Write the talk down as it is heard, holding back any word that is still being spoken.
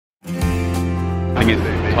think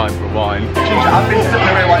it's time for a wine. I've been sitting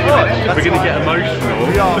there waiting a minute. We're going to get emotional.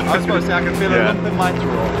 We are. I was going to say I can feel a lump in my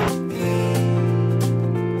throat.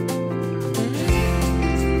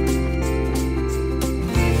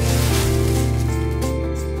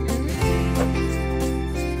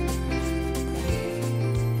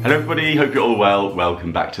 Hello everybody, hope you're all well.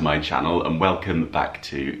 Welcome back to my channel and welcome back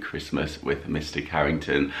to Christmas with Mr.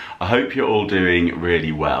 Carrington. I hope you're all doing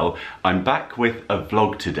really well. I'm back with a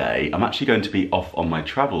vlog today. I'm actually going to be off on my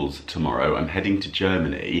travels tomorrow. I'm heading to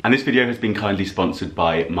Germany and this video has been kindly sponsored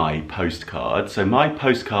by MyPostcard. So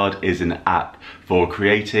MyPostcard is an app for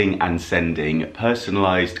creating and sending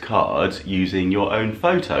personalised cards using your own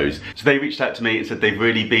photos. So they reached out to me and said they've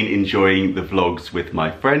really been enjoying the vlogs with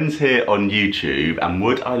my friends here on YouTube and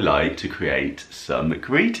would I like to create some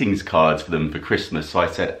greetings cards for them for Christmas. So I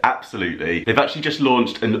said absolutely. They've actually just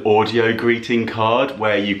launched an audio greeting card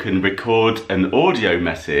where you can record an audio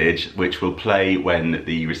message which will play when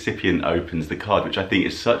the recipient opens the card, which I think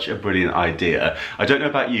is such a brilliant idea. I don't know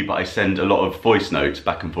about you, but I send a lot of voice notes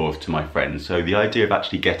back and forth to my friends. So the idea of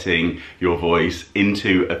actually getting your voice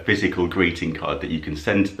into a physical greeting card that you can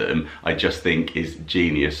send to them, I just think is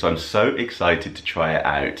genius. So I'm so excited to try it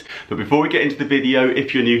out. But before we get into the video,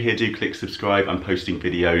 if you're new here, do click subscribe. I'm posting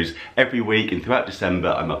videos every week and throughout December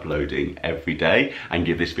I'm uploading every day, and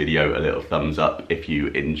give this video a little thumbs up if you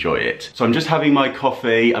enjoy it. So I'm just having my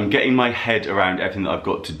coffee, I'm getting my head around everything that I've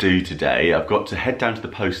got to do today. I've got to head down to the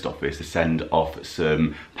post office to send off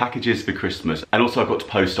some packages for Christmas, and also I've got to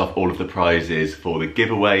post off all of the prizes for the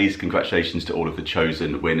giveaways. Congratulations to all of the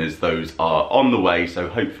chosen winners. Those are on the way, so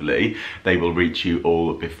hopefully they will reach you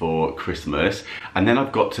all before Christmas. And then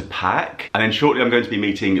I've got to pack, and then shortly I'm going to be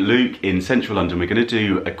meeting Luke in central London. We're going to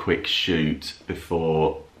do a quick shoot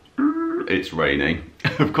before it's raining.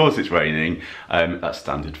 Of course it's raining, that's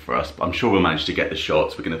standard for us, but I'm sure we'll manage to get the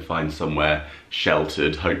shots. We're going to find somewhere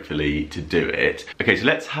sheltered, hopefully, to do it. Okay, so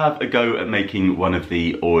let's have a go at making one of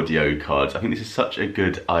the audio cards. I think this is such a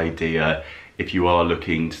good idea if you are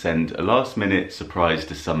looking to send a last minute surprise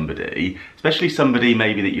to somebody, especially somebody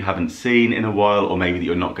maybe that you haven't seen in a while, or maybe that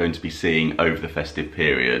you're not going to be seeing over the festive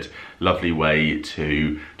period. Lovely way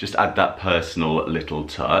to just add that personal little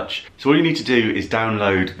touch. So all you need to do is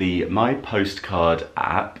download the MyPostcard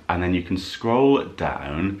app, and then you can scroll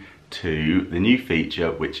down to the new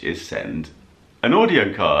feature, which is send an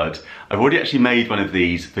audio card. I've already actually made one of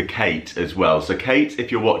these for Kate as well. So Kate,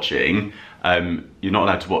 if you're watching, you're not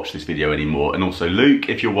allowed to watch this video anymore. And also Luke,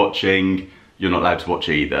 if you're watching, you're not allowed to watch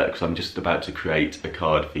either, because I'm just about to create a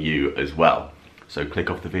card for you as well. So click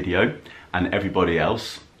off the video, and everybody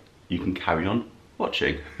else, you can carry on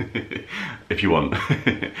watching if you want.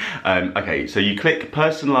 Okay, so you click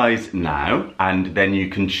personalize now, and then you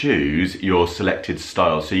can choose your selected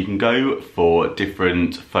style. So you can go for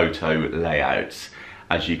different photo layouts,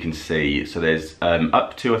 as you can see. So there's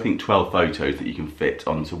up to, I think, 12 photos that you can fit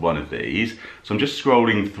onto one of these. So I'm just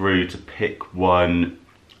scrolling through to pick one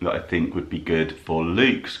that I think would be good for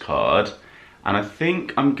Luke's card. And I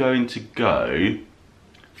think I'm going to go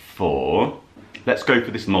for, let's go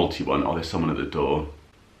for this multi one. Oh, there's someone at the door.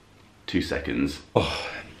 2 seconds. Oh,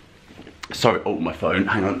 sorry, oh, my phone,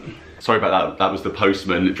 hang on. Sorry about that. That was the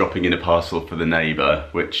postman dropping in a parcel for the neighbour,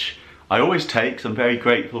 which I always take, so I'm very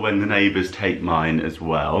grateful when the neighbours take mine as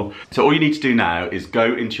well. So all you need to do now is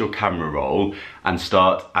go into your camera roll and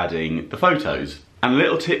start adding the photos. And a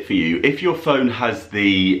little tip for you, if your phone has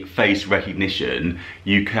the face recognition,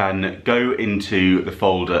 you can go into the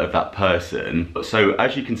folder of that person. So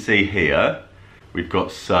as you can see here, we've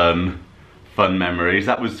got some fun memories.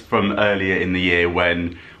 That was from earlier in the year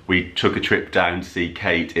when we took a trip down to see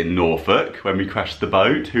Kate in Norfolk, when we crashed the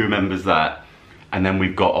boat. Who remembers that? And then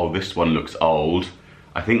we've got, oh, this one looks old.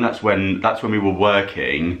 I think that's when we were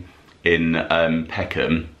working in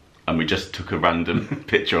Peckham, and we just took a random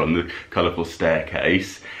picture on the colourful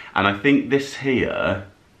staircase. And I think this here,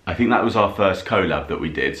 I think that was our first collab that we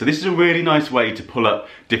did. So this is a really nice way to pull up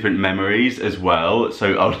different memories as well.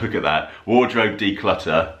 So, oh, look at that. Wardrobe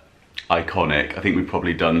declutter, iconic. I think we've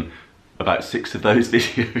probably done about 6 of those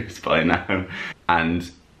videos by now.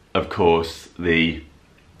 And of course, the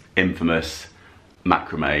infamous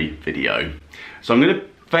macrame video. So I'm going to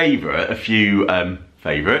favourite a few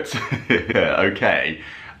favourites. Okay,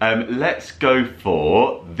 let's go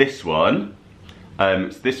for this one. So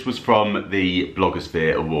this was from the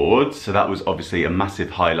Blogosphere Awards, so that was obviously a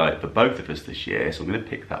massive highlight for both of us this year, so I'm going to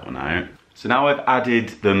pick that one out. So now I've added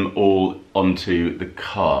them all onto the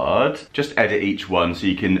card. Just edit each one, so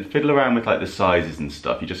you can fiddle around with like the sizes and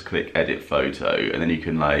stuff. You just click edit photo and then you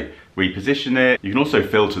can like reposition it. You can also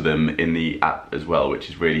filter them in the app as well, which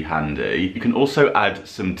is really handy. You can also add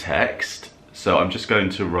some text. So I'm just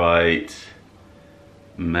going to write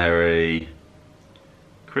Merry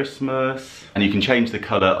Christmas. And you can change the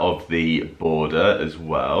colour of the border as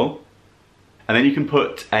well. And then you can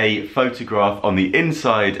put a photograph on the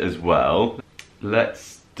inside as well.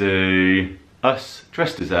 Let's do us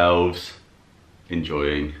dressed as elves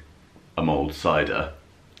enjoying a mulled cider.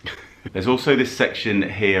 There's also this section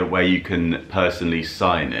here where you can personally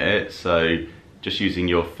sign it, so just using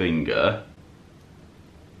your finger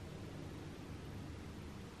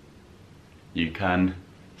you can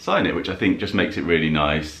sign it, which I think just makes it really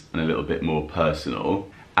nice and a little bit more personal.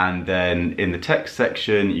 And then in the text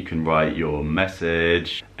section you can write your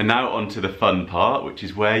message. And now on to the fun part, which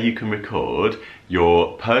is where you can record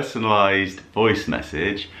your personalised voice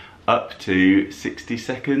message up to 60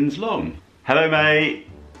 seconds long. Hello mate.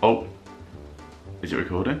 Oh, is it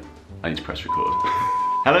recording? I need to press record.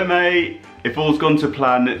 Hello mate. If all's gone to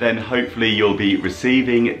plan, then hopefully you'll be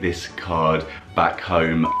receiving this card back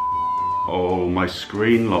home. Oh, my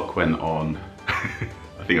screen lock went on.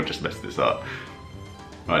 I think I've just messed this up.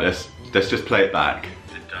 Right, let's just play it back.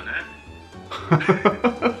 Has it done it?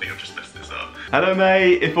 I think I've just messed this up. Hello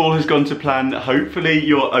mate, if all has gone to plan, hopefully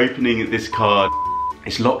you're opening this card.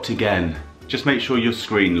 It's locked again. Just make sure your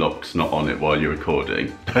screen lock's not on it while you're recording.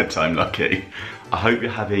 Third time lucky. I hope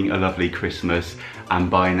you're having a lovely Christmas, and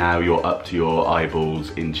by now you're up to your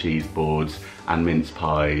eyeballs in cheese boards and mince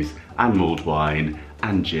pies and mulled wine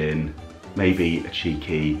and gin, maybe a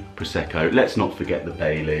cheeky Prosecco. Let's not forget the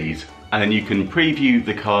Baileys. And then you can preview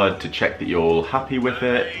the card to check that you're all happy with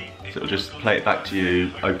it. So it'll just play it back to you,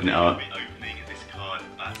 open it up.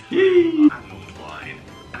 Yay!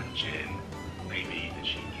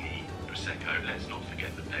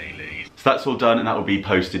 So that's all done, and that will be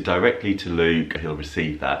posted directly to Luke. He'll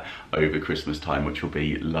receive that over Christmas time, which will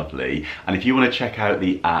be lovely. And if you want to check out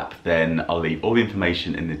the app, then I'll leave all the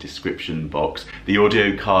information in the description box. The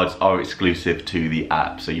audio cards are exclusive to the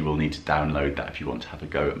app, so you will need to download that if you want to have a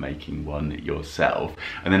go at making one yourself.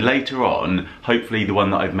 And then later on, hopefully the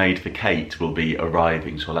one that I've made for Kate will be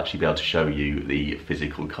arriving, so I'll actually be able to show you the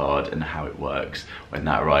physical card and how it works when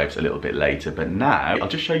that arrives a little bit later. But now, I'll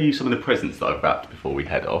just show you some of the presents that I've wrapped before we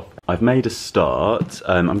head off. I've made a start.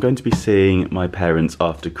 I'm going to be seeing my parents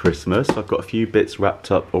after Christmas. I've got a few bits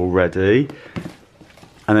wrapped up already.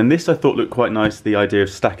 And then this I thought looked quite nice, the idea of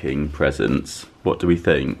stacking presents. What do we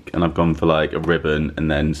think? And I've gone for like a ribbon and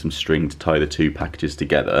then some string to tie the two packages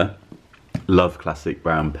together. Love classic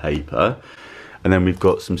brown paper. And then we've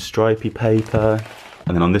got some stripy paper.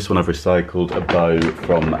 And then on this one I've recycled a bow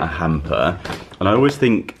from a hamper. And I always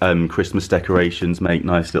think Christmas decorations make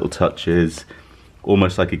nice little touches,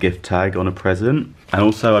 almost like a gift tag on a present. And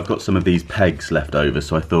also I've got some of these pegs left over,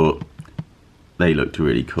 so I thought they looked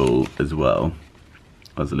really cool as well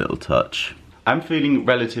as a little touch. I'm feeling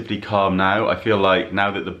relatively calm now. I feel like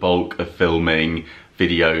now that the bulk of filming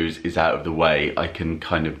videos is out of the way, I can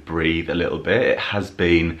kind of breathe a little bit. It has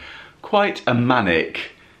been quite a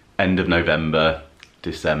manic end of November,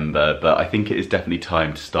 December, but I think it is definitely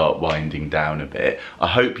time to start winding down a bit. I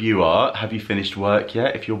hope you are. Have you finished work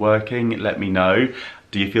yet? If you're working, let me know.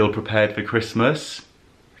 Do you feel prepared for Christmas?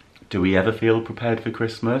 Do we ever feel prepared for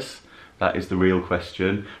Christmas? That is the real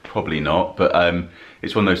question. Probably not, but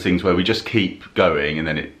it's one of those things where we just keep going and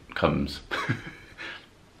then it comes.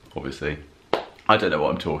 Obviously. I don't know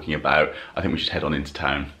what I'm talking about. I think we should head on into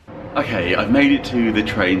town. Okay, I've made it to the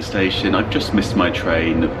train station. I've just missed my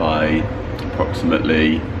train by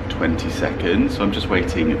approximately 20 seconds, so I'm just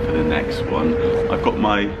waiting for the next one. I've got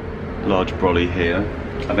my large brolly here.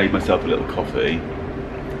 I made myself a little coffee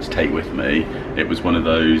to take with me. It was one of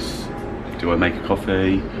those, do I make a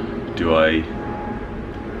coffee? Do I?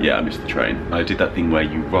 Yeah, I missed the train. I did that thing where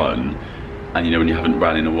you run, and you know when you haven't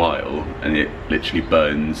ran in a while, and it literally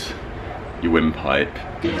burns your windpipe.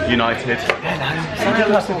 United. You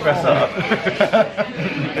don't have to dress up.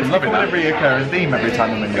 It's not a reoccurring theme every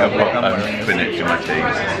time I'm in your vlog. I'm spinach in my tea.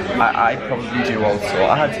 I probably do also.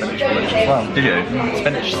 I had spinach for lunch as well. Did you?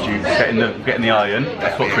 Spinach stew. Getting the iron.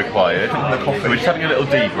 That's what's required. So we're just having a little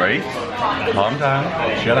debrief. Calm down.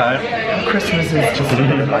 Chill out. Christmas is just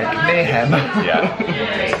like mayhem.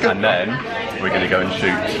 Yeah. And then we're going to go and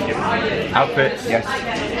shoot outfits. Yes.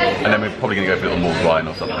 And then we're probably going to go for a little more wine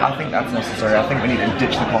or something. I think that's necessary. I think we need to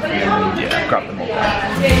ditch the coffee and grab them all.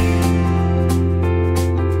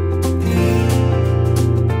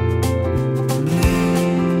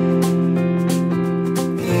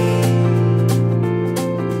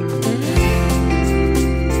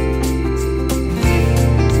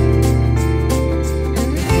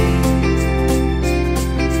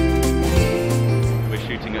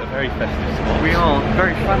 We are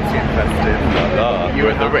very fancy and festive.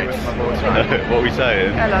 You're at the Brits. What are we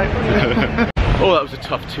saying? Hello. Oh, that was a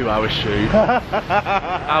tough 2-hour shoot.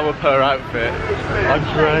 Hour per outfit. I'm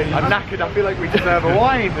drained. I'm knackered. I feel like we deserve a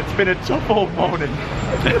wine. It's been a tough all morning.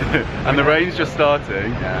 And the rain's just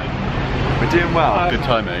starting. Yeah. We're doing well. Good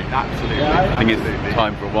timing. Absolutely. I think it's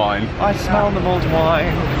time for a wine. I smell the mulled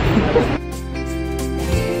wine.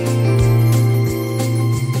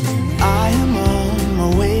 I am on my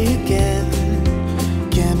way again.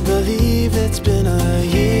 Can't believe it's been a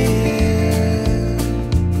year.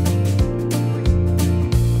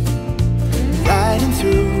 Riding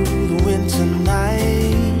through the winter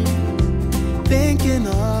night, thinking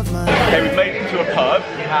of my... Okay, we've made it to a pub.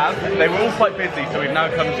 We have. They were all quite busy, so we've now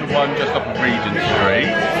come to one just off of Regent Street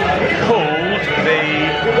called the...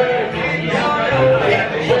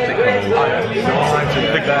 What's it called?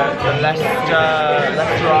 The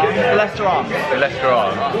Leicester Arms. The Leicester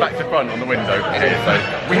Arms. Back to front on the window here. So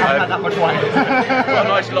We haven't had that much wine. a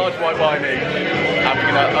nice large white wine each. And we're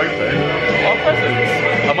going to open our presents.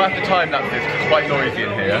 I might have to time lapse this because it's quite noisy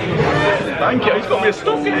in here. Thank you. He's got me a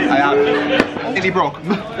stocking. I have. Nearly broke. I'm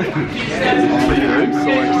so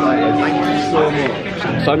excited. Thank you so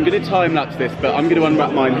much. So I'm going to time lapse this, but I'm going to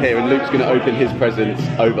unwrap mine here, and Luke's going to open his presents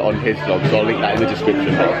over on his vlog. So I'll link that in the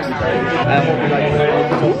description box.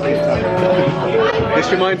 This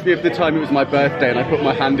reminds me of the time it was my birthday and I put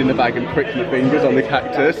my hand in the bag and pricked my fingers on the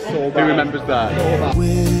cactus. Who remembers that?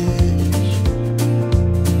 Wish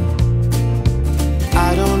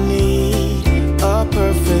I don't need a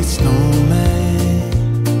perfect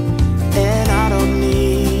snowman, and I don't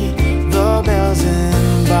need the bells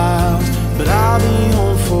and boughs, but I'll be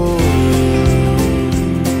home for you.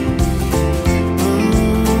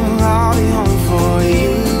 I'll be home for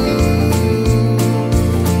you.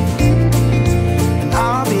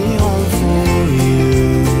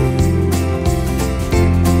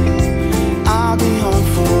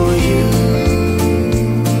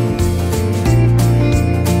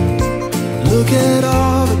 Look at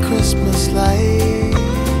all the Christmas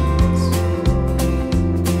lights,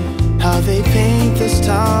 how they paint this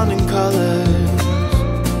town in colors,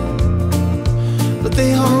 but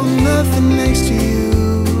they hold nothing next to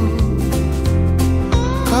you,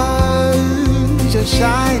 'cause you're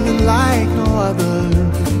shining like no other.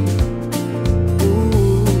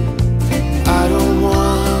 Ooh, I don't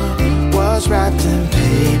want what's wrapped in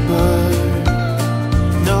paper.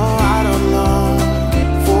 No, I don't long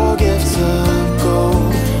for gifts of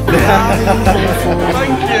gold.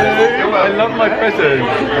 Thank you! I love my present.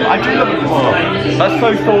 I do love it more. That's so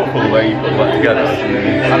thoughtful when you put that together.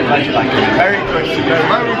 I'm glad you like it. Very Christmas.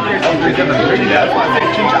 Very Christmas.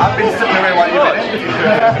 I've been sitting away while you've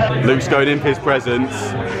been. Luke's going in for his presents.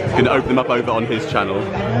 He's going to open them up over on his channel.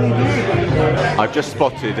 I've just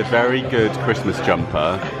spotted a very good Christmas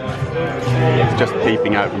jumper. It's just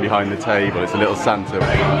peeping out from behind the table. It's a little Santa.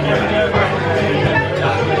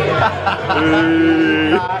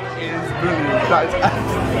 That is brilliant. That is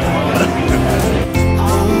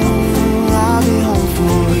I'll be home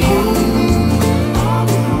for you.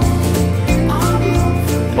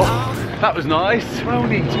 Oh, that was nice. well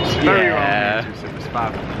needed. Very Yeah. well needed. It was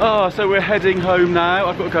fab. Oh, so we're heading home now.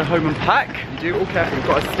 I've got to go home and pack. You do? Okay. We've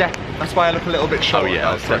got a step. That's why I look a little bit short. Oh yeah,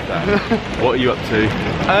 I'll set that. What are you up to?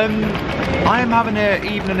 I am having an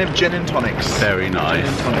evening of gin and tonics. Very nice. Gin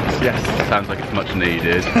and tonics, yes. Sounds like it's much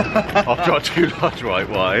needed. After our 2 large white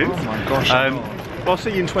wines. Oh my gosh. Well, I'll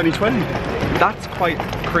see you in 2020. That's quite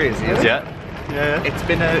crazy, isn't it? Yeah. Yeah. It's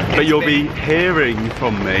been a... But you'll be hearing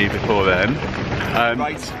from me before then.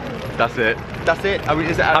 Right. That's it. That's it. I mean,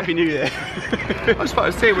 is it Happy New Year. I was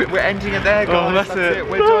about to say, we're ending it there, guys. Oh, that's it.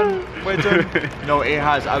 We're done. We're done. No, it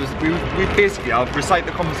has. We basically, I'll recite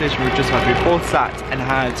the conversation we've just had. We both sat and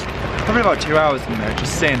had probably about 2 hours in there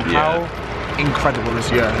just saying how incredible this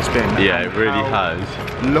year has been. Yeah, it really has.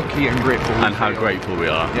 Lucky and grateful. And how grateful we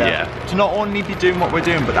are. Yeah. To not only be doing what we're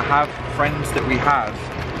doing, but to have friends that we have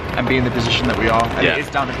and be in the position that we are. And it is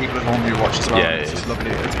down to people at home who watch as well. Yeah, it's just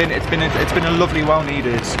lovely. It's been a lovely,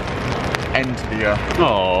 well-needed end to the year.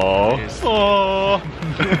 Aww. Aww.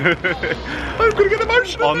 I'm gonna get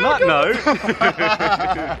emotional. On that note,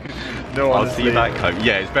 no, I'll see you back home.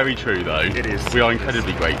 Yeah, it's very true though. It is. We are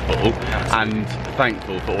incredibly grateful and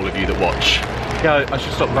thankful for all of you that watch. Yeah, I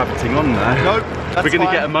should stop rabbiting on there. No, that's we're going to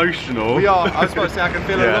fine. get emotional. We are. I was about to say I can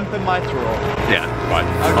feel a lump in my throat. Yeah, right.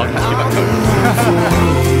 I'll catch you back home.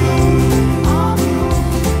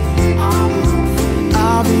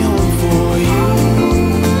 I'll be home for you.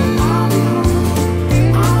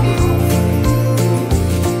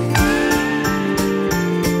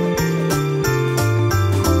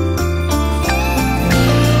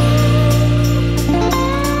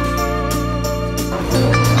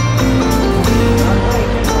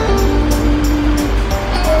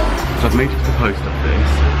 I've made it to the post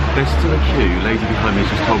office. There's still a queue. Lady behind me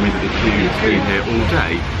has just told me that the queue has been here all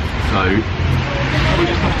day. So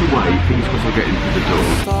we'll just have to wait. Fingers crossed I'll get into the door.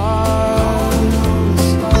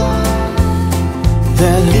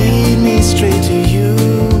 That lead me straight to you,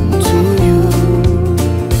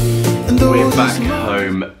 And we're back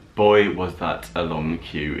home. Boy, was that a long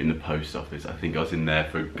queue in the post office. I think I was in there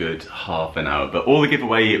for a good half an hour. But all the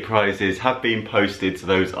giveaway prizes have been posted, so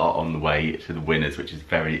those are on the way to the winners, which is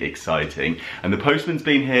very exciting. And the postman's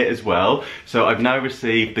been here as well. So I've now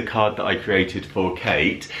received the card that I created for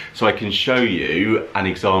Kate, so I can show you an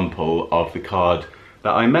example of the card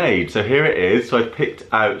that I made. So here it is. So I've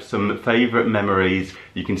picked out some favourite memories.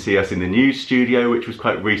 You can see us in the new studio, which was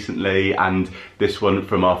quite recently, and this one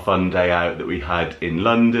from our fun day out that we had in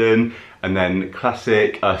London, and then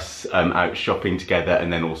classic us out shopping together,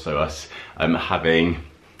 and then also us having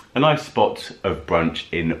a nice spot of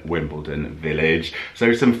brunch in Wimbledon Village.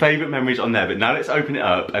 So some favourite memories on there, but now let's open it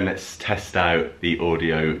up and let's test out the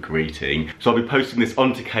audio greeting. So I'll be posting this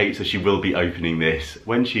onto Kate, so she will be opening this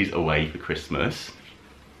when she's away for Christmas.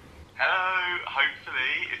 Hello,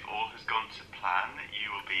 hopefully if all has gone to plan, you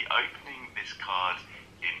will be opening this card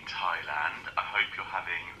in Thailand. I hope you're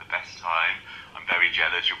having the best time. I'm very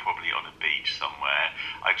jealous, you're probably on a beach somewhere.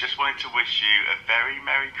 I just wanted to wish you a very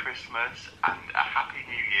Merry Christmas and a Happy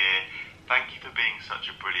New Year. Thank you for being such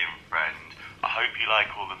a brilliant friend. I hope you like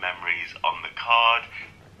all the memories on the card,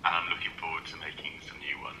 and I'm looking forward to making some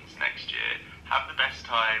new ones next year. Have the best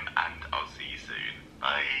time and I'll see you soon.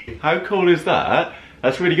 Bye. How cool is that?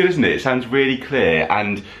 That's really good, isn't it? It sounds really clear,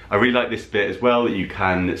 and I really like this bit as well that you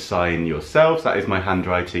can sign yourself. That is my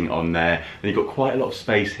handwriting on there, and you've got quite a lot of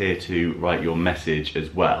space here to write your message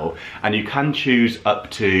as well. And you can choose up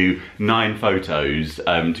to 9 photos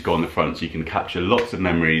to go on the front, so you can capture lots of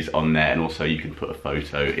memories on there, and also you can put a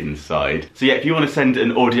photo inside. So yeah, if you want to send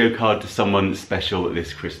an audio card to someone special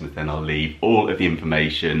this Christmas, then I'll leave all of the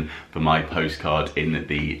information for my postcard in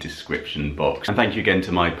the description box. And thank you again to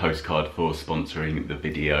MyPostcard for sponsoring the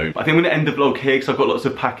video. I think I'm going to end the vlog here because I've got lots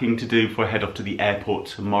of packing to do before I head off to the airport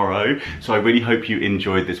tomorrow. So I really hope you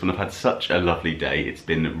enjoyed this one. I've had such a lovely day. It's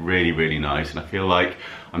been really, really nice, and I feel like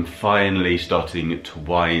I'm finally starting to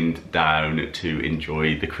wind down to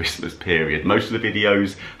enjoy the Christmas period. Most of the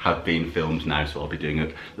videos have been filmed now, so I'll be doing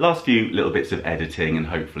the last few little bits of editing and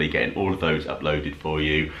hopefully getting all of those uploaded for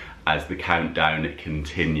you as the countdown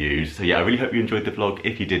continues. So yeah, I really hope you enjoyed the vlog.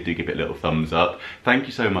 If you did, do give it a little thumbs up. Thank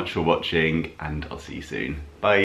you so much for watching, and I'll see you soon. Bye.